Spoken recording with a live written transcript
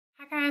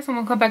Guys, and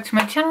welcome back to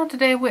my channel.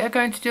 Today we are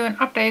going to do an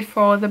update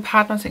for the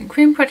Partners in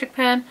Cream project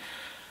pan.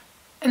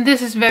 And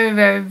this is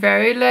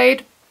very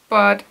late,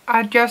 but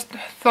I just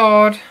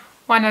thought,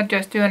 why not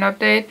just do an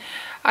update?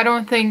 I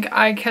don't think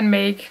I can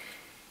make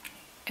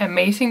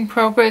amazing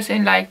progress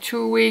in like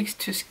 2 weeks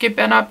to skip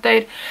an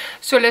update.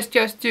 So let's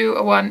just do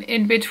a one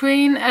in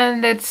between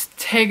and let's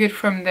take it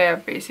from there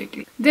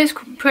basically. This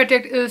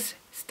project is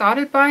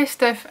started by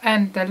Steph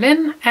and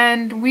Lynn,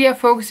 and we are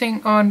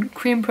focusing on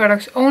cream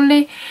products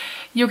only.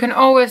 You can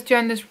always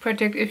join this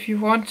project if you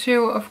want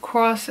to, of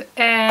course.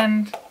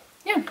 And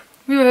yeah,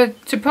 we were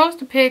supposed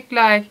to pick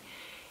like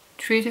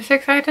 3 to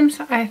 6 items,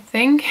 I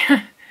think.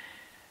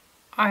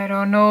 I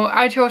don't know,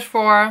 I chose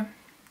 4.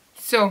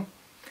 So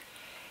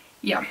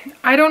yeah,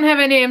 I don't have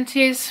any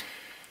empties.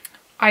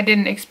 I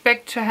didn't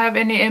expect to have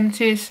any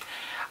empties.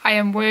 I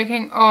am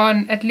working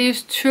on at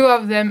least 2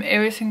 of them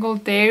every single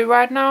day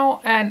right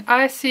now, and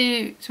I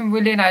see some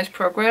really nice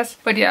progress.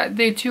 But yeah,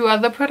 the 2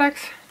 other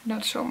products,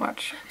 not so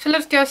much. So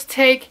let's just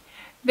take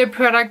the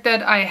product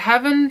that I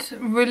haven't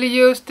really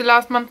used the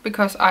last month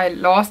because I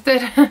lost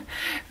it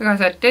because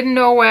I didn't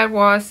know where it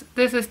was.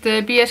 This is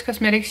the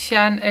Cosmetics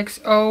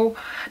Shaaanxo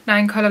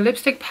 9 color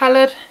lipstick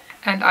palette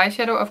and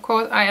eyeshadow. Of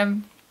course, I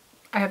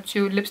have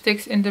 2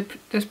 lipsticks in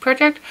this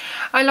project.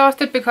 I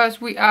lost it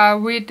because we are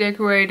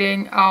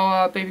redecorating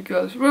our baby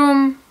girl's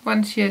room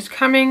when she is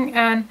coming,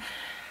 and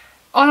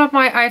all of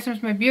my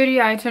items, my beauty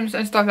items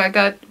and stuff like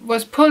that,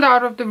 was pulled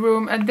out of the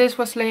room, and this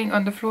was laying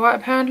on the floor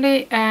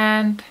apparently,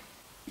 and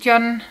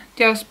John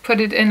just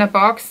put it in a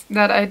box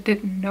that I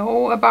didn't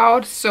know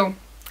about, so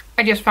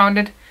I just found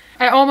it.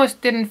 I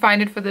almost didn't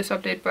find it for this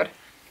update, but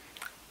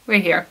we're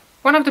here.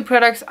 One of the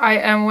products I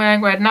am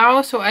wearing right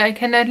now, so I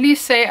can at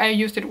least say I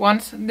used it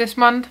once this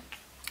month.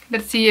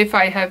 Let's see if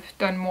I have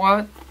done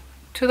more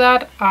to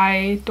that.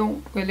 I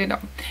don't really know.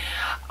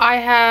 I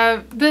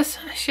have this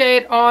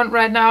shade on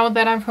right now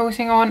that I'm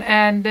focusing on,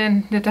 and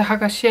then the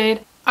darker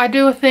shade. I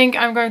do think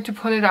I'm going to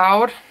pull it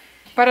out,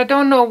 but I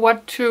don't know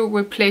what to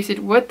replace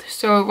it with.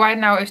 So right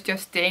now it's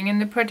just staying in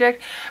the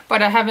project,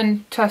 but I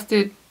haven't touched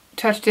it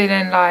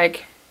in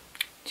like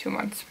 2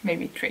 months,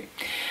 maybe 3.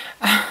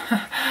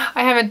 I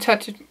haven't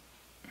touched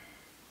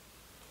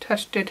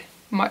it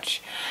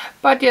much.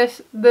 But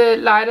yes, the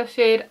lighter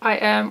shade I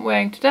am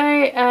wearing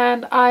today,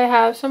 and I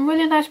have some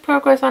really nice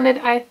progress on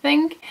it, I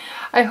think.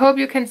 I hope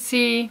you can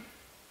see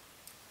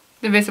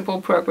the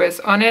visible progress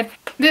on it.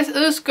 This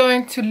is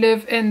going to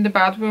live in the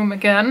bathroom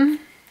again.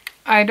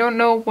 I don't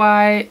know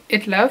why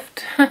it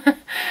left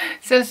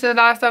since the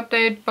last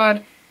update,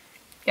 but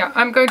yeah,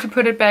 I'm going to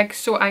put it back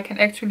so I can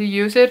actually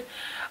use it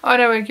on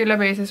a regular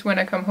basis when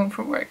I come home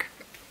from work.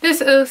 This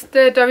is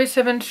the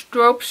W7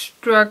 Strobe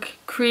Struck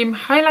Cream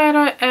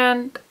Highlighter,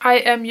 and I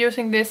am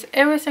using this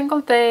every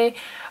single day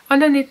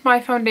underneath my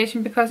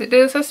foundation because it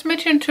is a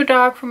smidgen too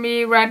dark for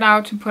me right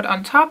now to put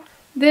on top.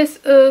 This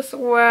is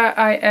where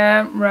I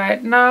am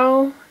right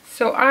now,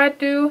 so I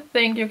do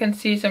think you can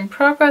see some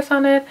progress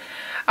on it.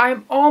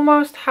 I'm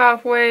almost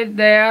halfway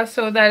there,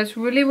 so that is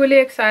really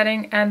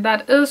exciting, and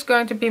that is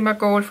going to be my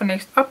goal for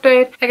next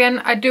update. Again,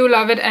 I do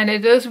love it, and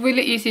it is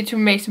really easy to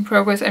make some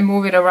progress and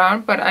move it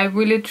around, but I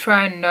really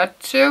try not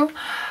to.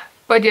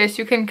 But yes,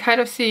 you can kind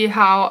of see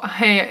how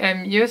I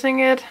am using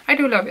it. I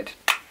do love it,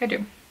 I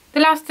do. The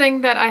last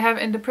thing that I have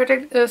in the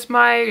project is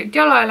my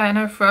gel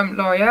eyeliner from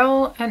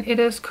Loreal, and it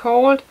is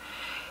called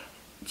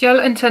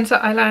Gel Intenser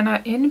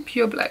Eyeliner in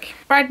Pure Black.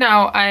 Right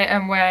now I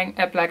am wearing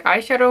a black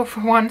eyeshadow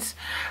for once,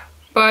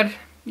 but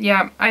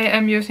yeah, I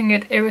am using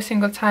it every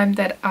single time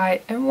that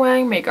I am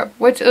wearing makeup,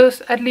 which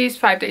is at least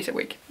 5 days a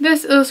week.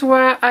 This is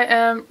where I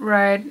am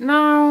right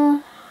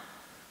now.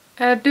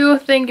 I do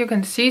think you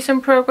can see some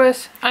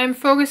progress. I'm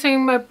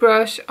focusing my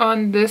brush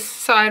on this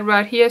side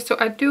right here, so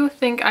I do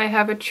think I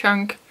have a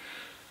chunk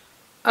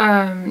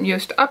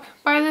used up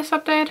by this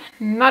update.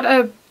 Not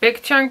a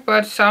big chunk,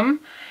 but some.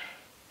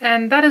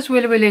 And that is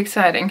really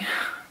exciting.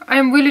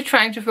 I'm really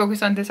trying to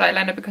focus on this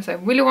eyeliner because I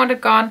really want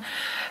it gone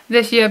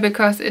this year,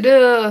 because it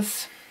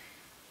is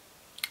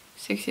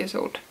 6 years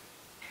old.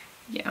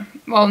 Yeah,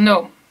 well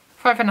no,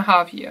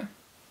 5.5 years,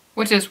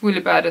 which is really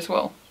bad as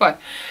well. But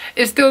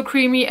it's still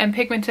creamy and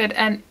pigmented,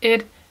 and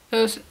it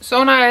is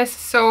so nice.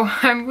 So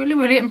I'm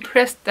really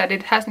impressed that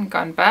it hasn't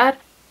gone bad.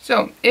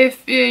 So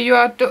if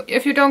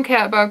you don't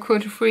care about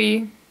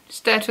cruelty-free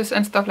status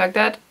and stuff like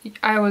that,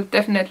 I will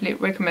definitely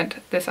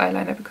recommend this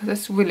eyeliner because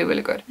it's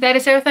really good. That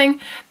is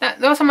everything.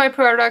 Those are my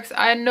products.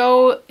 I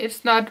know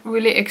it's not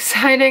really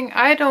exciting.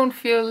 I don't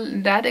feel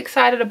that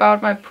excited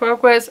about my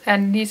progress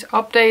and these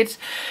updates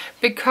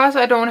because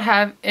I don't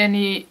have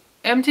any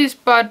empties,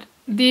 but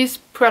these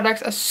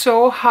products are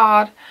so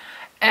hard,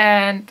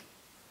 and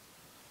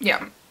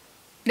yeah,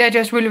 they're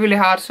just really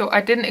hard. So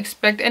I didn't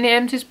expect any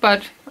empties,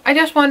 but I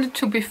just wanted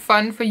to be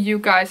fun for you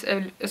guys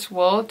as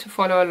well to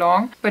follow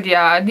along. But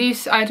yeah,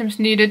 these items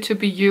needed to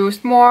be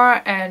used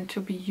more and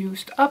to be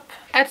used up.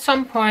 At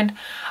some point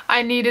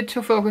I needed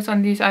to focus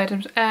on these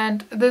items,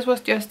 and this was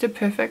just the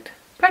perfect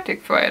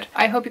project for it.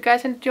 I hope you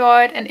guys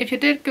enjoyed, and if you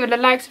did, give it a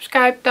like,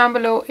 subscribe down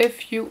below.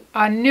 If you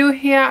are new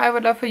here, I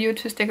would love for you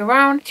to stick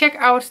around. Check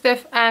out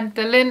Steph and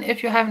Lynn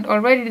if you haven't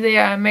already. They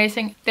are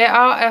amazing. There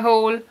are a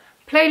whole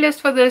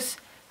playlist for this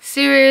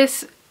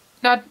series,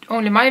 not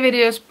only my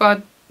videos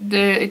but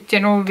the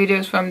general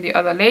videos from the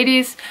other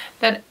ladies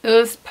that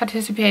is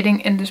participating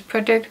in this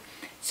project.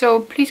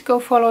 So please go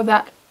follow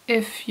that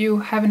if you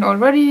haven't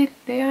already.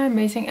 They are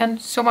amazing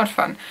and so much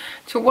fun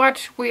to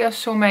watch. We are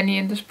so many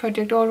in this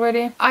project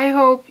already. I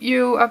hope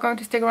you are going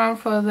to stick around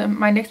for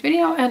my next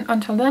video, and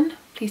until then,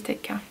 please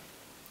take care.